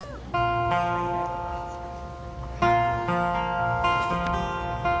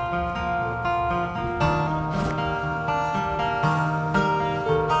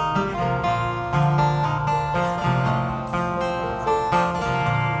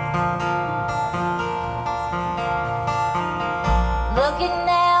Looking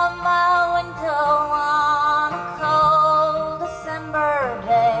out my window on a cold December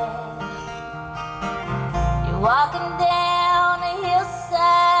day. You're walking down a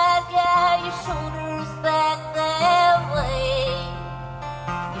hillside, got your shoulders back that way.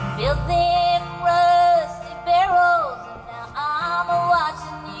 You feel them rusty barrels, and now I'm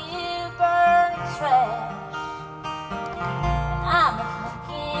watching you burn trash. And I'm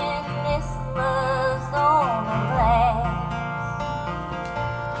thinking this love's gonna last.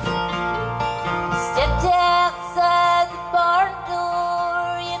 Stepped outside the barn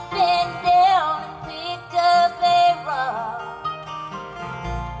door, you bent down and picked up a rock.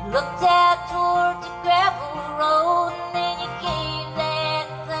 You looked out toward the gravel road, and then you gave that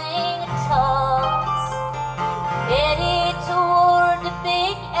thing a toss. Headed toward the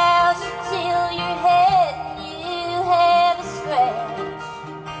big house, you tilt your head and you have a scratch.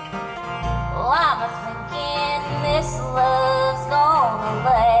 Well, I'm thinking this love's gonna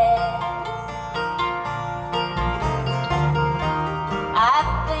last.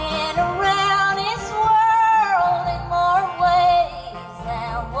 I've been around this world in more ways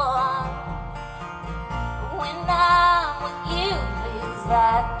than one. When I'm with you, feels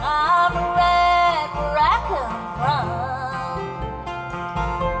like I'm right where I come from.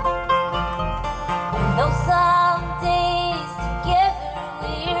 And though some days together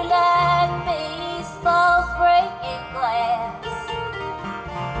we're like baseballs breaking glass,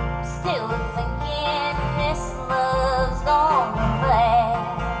 I'm still thinking this love's gonna last.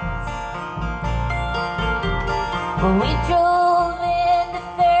 When we drove into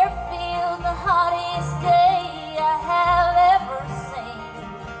Fairfield, the hottest day I have ever seen,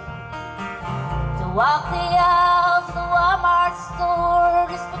 to walk the aisles of the Walmart store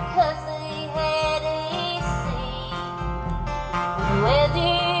just because they had AC. The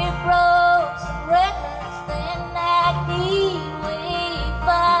weather broke some records, then that we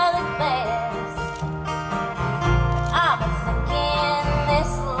finally passed. I'm thinking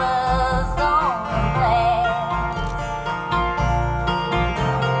this love's gonna last.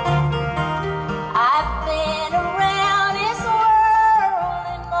 I've been around this world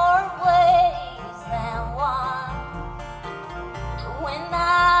in more ways than one. When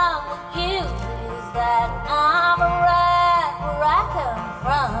I'm with you, is that I'm right where I come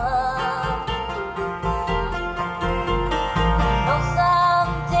from. Though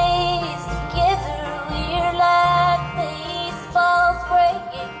some days together we're like baseballs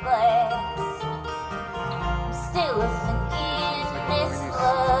breaking glass, I'm still thinking this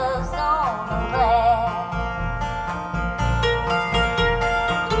love's gonna last.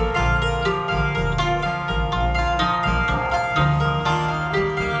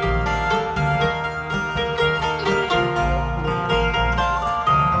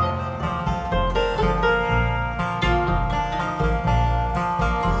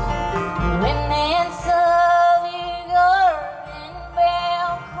 Remnants of your garden,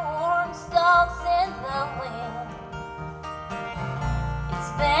 brown corn stalks in the wind.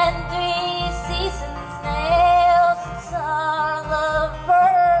 It's been 3 seasons now since our love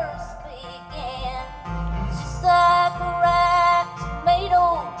first began. Just like a ripe tomato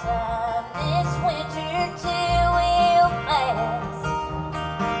time, this winter too will pass.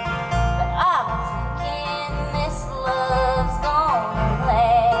 But I'm thinking this love's gonna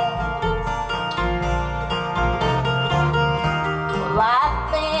last. Well, I've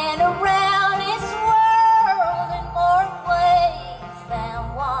been around this world in more ways than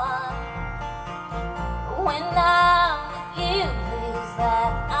one. When